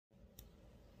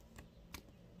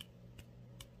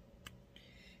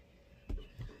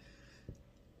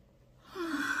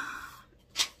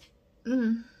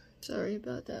Sorry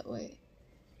about that. Wait.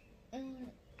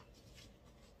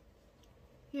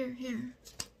 Here.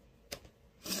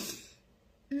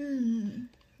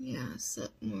 Yeah, set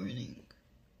morning.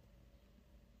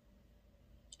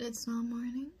 It's not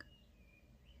morning?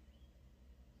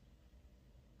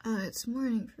 It's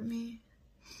morning for me.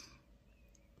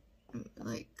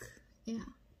 Like, yeah.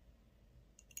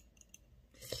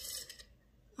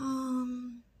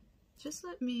 Just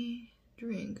let me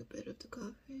drink a bit of the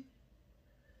coffee.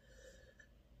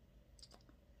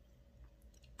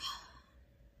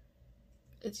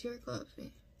 It's your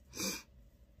coffee.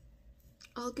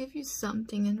 I'll give you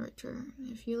something in return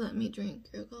if you let me drink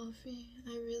your coffee.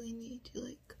 I really need to,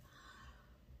 like,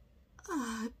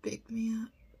 pick me up.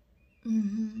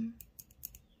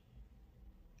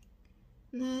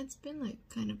 Nah, it's been, like,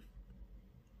 kind of,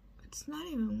 it's not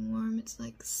even warm, it's,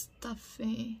 like,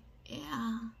 stuffy.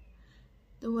 Yeah.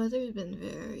 The weather's been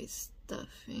very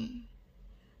stuffy,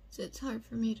 so it's hard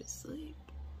for me to sleep.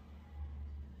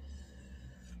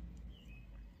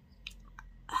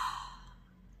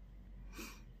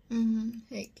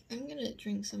 Hey, I'm gonna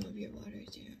drink some of your water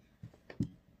too.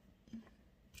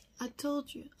 I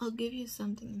told you, I'll give you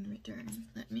something in return.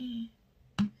 Let me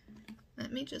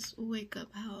just wake up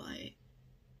how I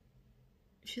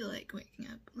feel like waking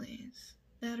up, please.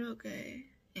 That okay?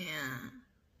 Yeah.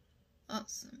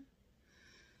 Awesome.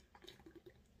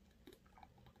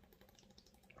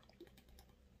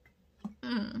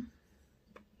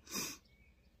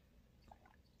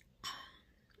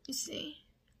 You see?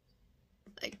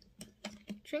 Like,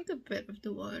 drink a bit of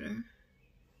the water.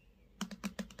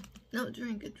 No,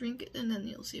 drink it, and then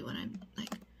you'll see what I'm,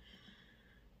 like,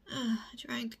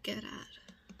 trying to get at.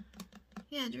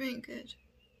 Yeah, drink it.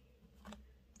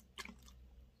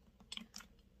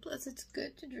 Plus, it's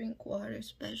good to drink water,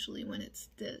 especially when it's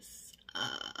this,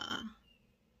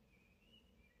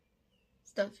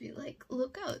 stuffy. Like,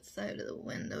 look outside of the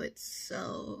window, it's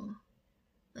so,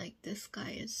 like, the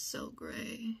sky is so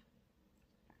gray.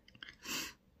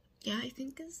 Yeah, I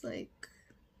think it's like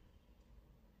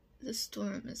the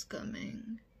storm is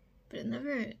coming, but it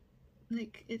never,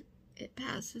 like, it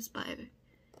passes by,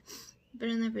 but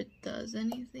it never does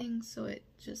anything, so it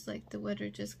just, like, the weather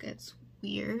just gets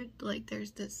weird. Like, there's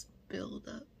this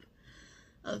buildup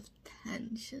of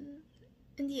tension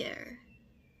in the air.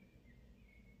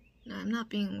 No, I'm not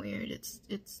being weird,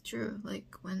 it's true. Like,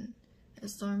 when a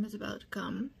storm is about to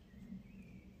come,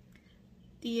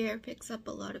 the air picks up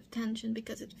a lot of tension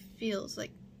because it feels like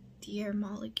the air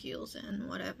molecules and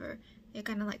whatever, it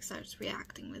kind of like starts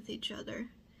reacting with each other,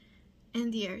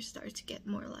 and the air starts to get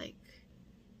more like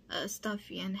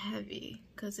stuffy and heavy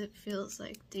because it feels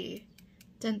like the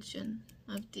tension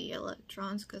of the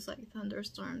electrons, because like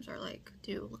thunderstorms are like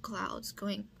two clouds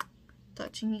going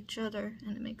touching each other,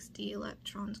 and it makes the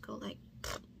electrons go like,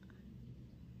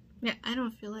 yeah, I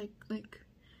don't feel like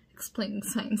explaining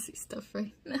sciencey stuff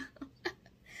right now.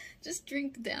 Just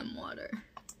drink the damn water.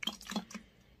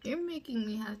 You're making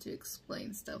me have to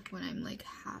explain stuff when I'm like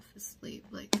half asleep.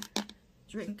 Like,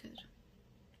 drink it.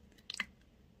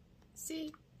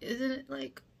 See, isn't it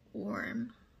like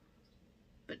warm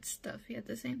but stuffy at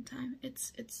the same time?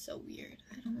 It's so weird.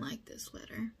 I don't like this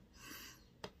weather.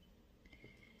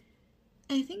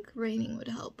 I think raining would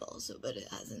help also, but it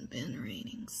hasn't been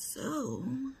raining, so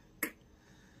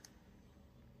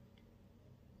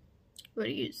what are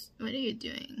you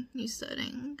doing? You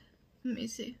studying? Let me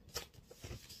see.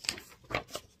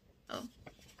 Oh,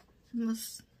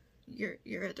 almost your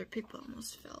other people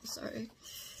almost fell. Sorry.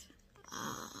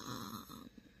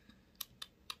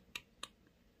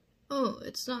 Oh,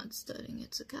 it's not studying.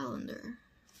 It's a calendar.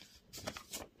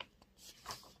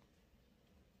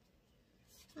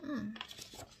 Oh,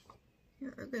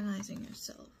 you're organizing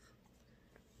yourself.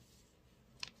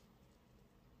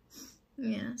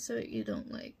 Yeah, so you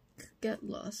don't like get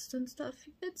lost and stuff.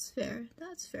 It's fair.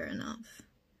 That's fair enough.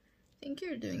 I think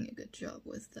you're doing a good job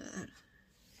with that.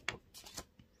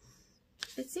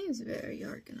 It seems very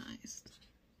organized.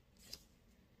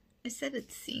 I said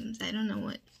it seems. I don't know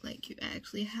what like you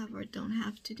actually have or don't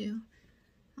have to do.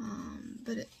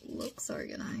 But it looks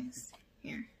organized.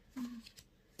 Here.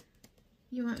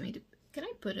 You want me to, can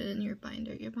I put it in your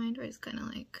binder? Your binder is kind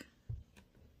of like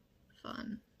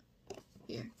fun.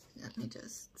 Here, let me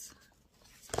just,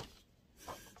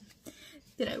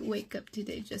 did I wake up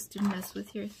today just to mess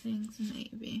with your things?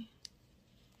 Maybe.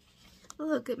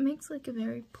 Look, it makes like a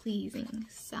very pleasing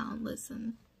sound.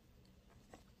 Listen.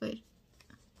 Wait.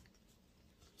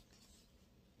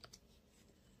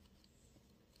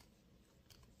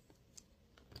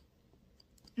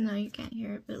 No, you can't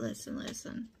hear it, but listen,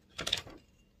 listen.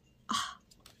 Ah,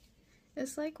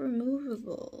 it's like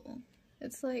removable.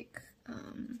 It's like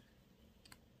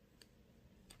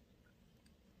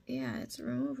yeah, it's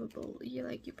removable. You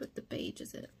put the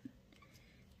pages in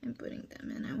and putting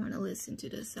them in. I want to listen to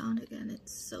the sound again.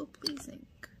 It's so pleasing.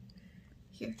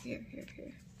 Here.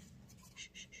 Shh,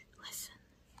 shh, shh. Listen.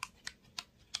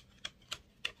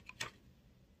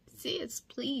 See, it's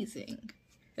pleasing.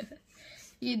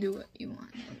 You do what you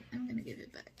want. I'm gonna give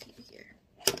it back to you here.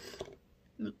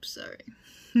 Oops, sorry.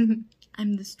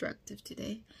 I'm destructive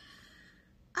today.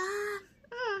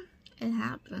 It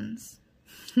happens.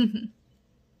 What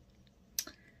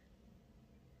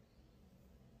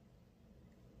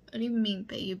do you mean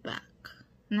pay you back?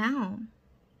 Now.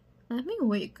 Let me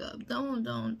wake up. Don't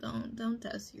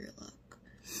test your luck.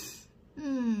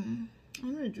 I'm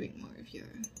gonna drink more of your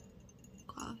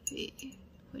coffee.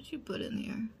 What'd you put in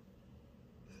here?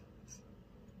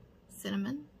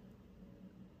 Cinnamon?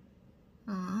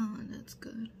 Oh, that's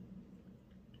good.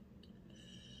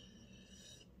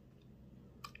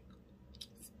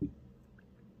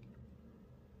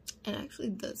 It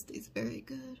actually does taste very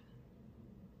good.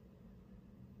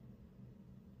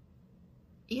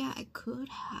 Yeah, I could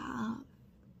have,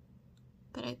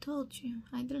 but I told you,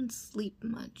 I didn't sleep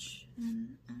much,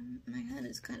 and my head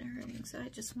is kind of hurting, so I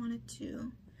just wanted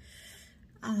to,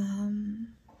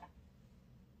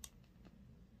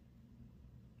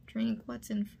 drink what's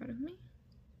in front of me?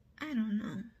 I don't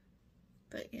know,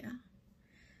 but yeah.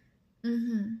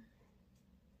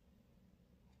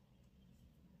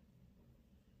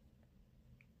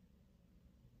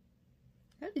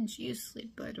 How did you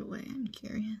sleep, by the way? I'm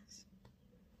curious.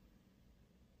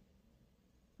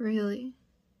 Really?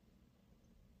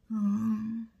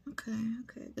 Oh, okay,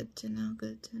 good to know,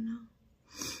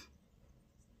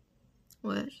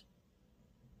 What?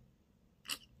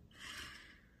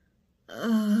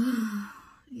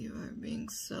 You are being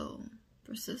so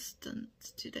persistent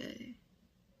today.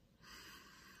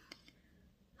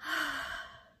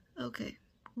 Okay,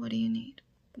 what do you need?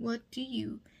 What do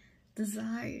you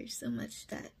desire so much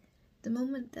that the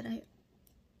moment that I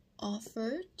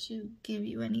offer to give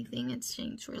you anything in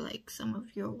exchange for some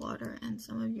of your water and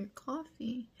some of your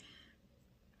coffee,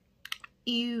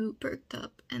 you perked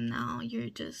up and now you're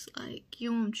just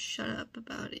you won't shut up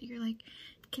about it. You're like,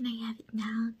 can I have it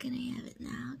now? Can I have it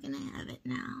now? Can I have it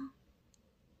now?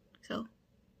 So,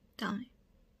 tell me.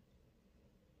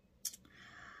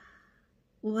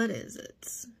 What is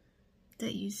it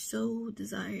that you so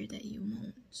desire that you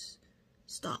won't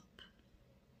stop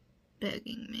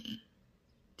begging me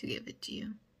to give it to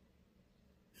you?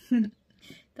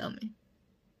 Tell me.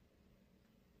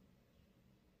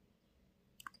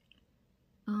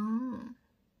 Oh.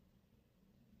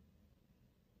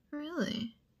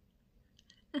 Really?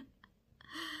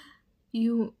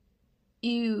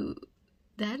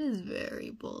 That is very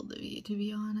bold of you, to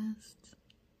be honest.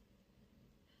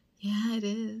 Yeah, it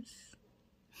is.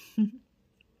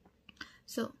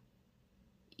 So,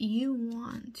 you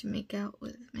want to make out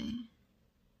with me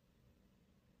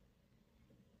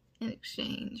in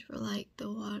exchange for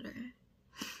the water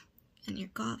and your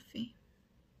coffee,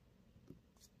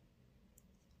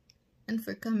 and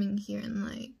for coming here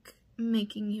and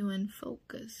making you in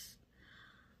focus.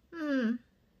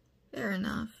 Fair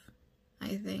enough,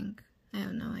 I think. I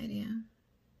have no idea.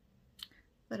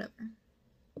 Whatever.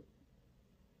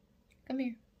 Come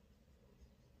here.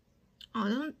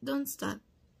 Oh, don't stop.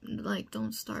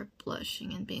 Don't start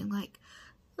blushing and being like,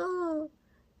 oh,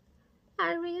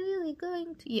 are we really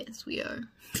going to? Yes, we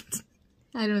are.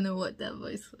 I don't know what that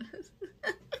voice was.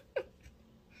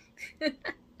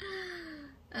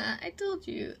 I told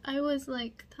you, I was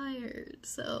tired,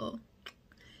 so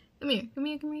come here.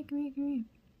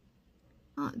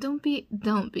 Oh, don't be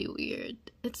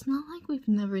weird. It's not like we've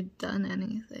never done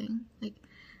anything.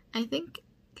 I think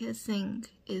kissing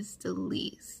is the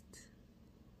least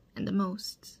and the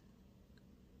most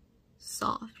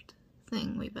soft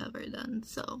thing we've ever done,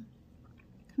 so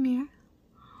come here.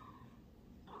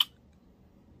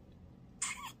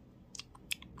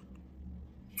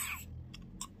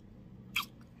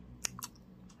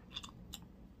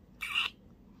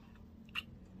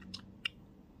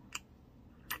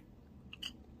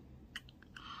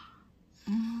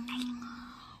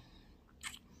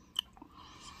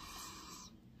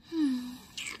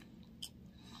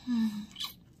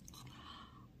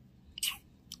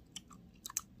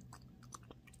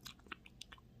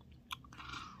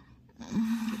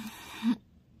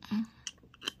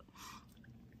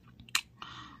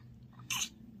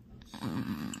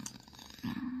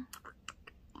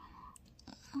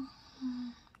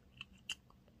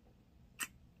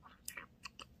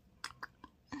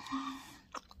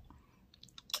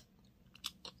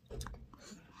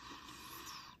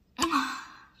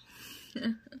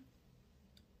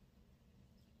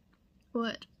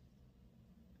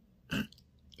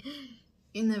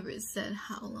 You never said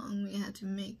how long we had to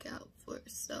make out for,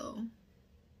 so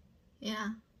yeah.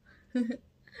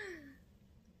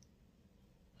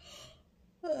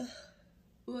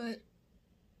 What?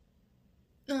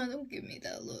 No, don't give me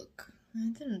that look.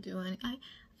 I didn't do any. I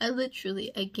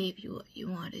gave you what you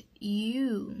wanted.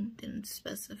 You didn't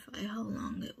specify how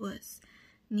long it was.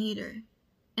 Neither.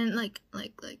 And I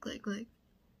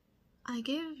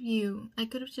gave you. I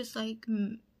could have just like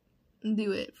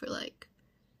do it for like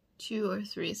 2 or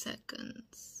 3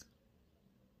 seconds.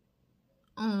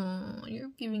 Oh,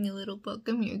 you're giving a little bug.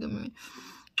 Come here, come here.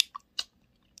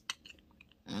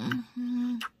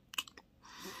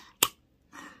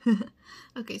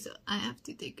 Okay, so I have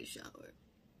to take a shower.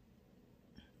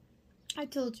 I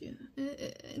told you,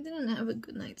 I didn't have a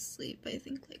good night's sleep. I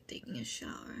think like taking a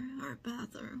shower or a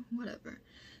bath or whatever,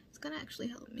 it's gonna actually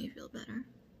help me feel better.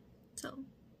 So,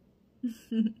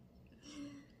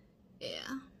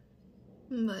 yeah.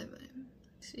 Bye-bye.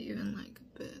 See you in like a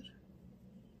bit.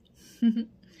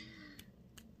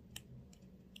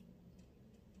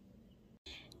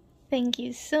 Thank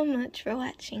you so much for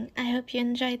watching. I hope you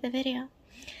enjoyed the video.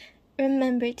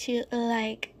 Remember to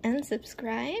like and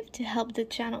subscribe to help the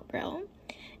channel grow.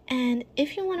 And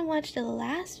if you want to watch the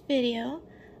last video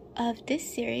of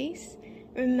this series,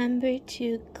 remember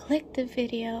to click the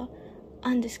video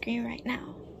on the screen right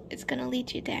now. It's gonna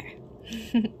lead you there.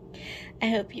 I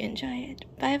hope you enjoy it.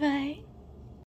 Bye bye.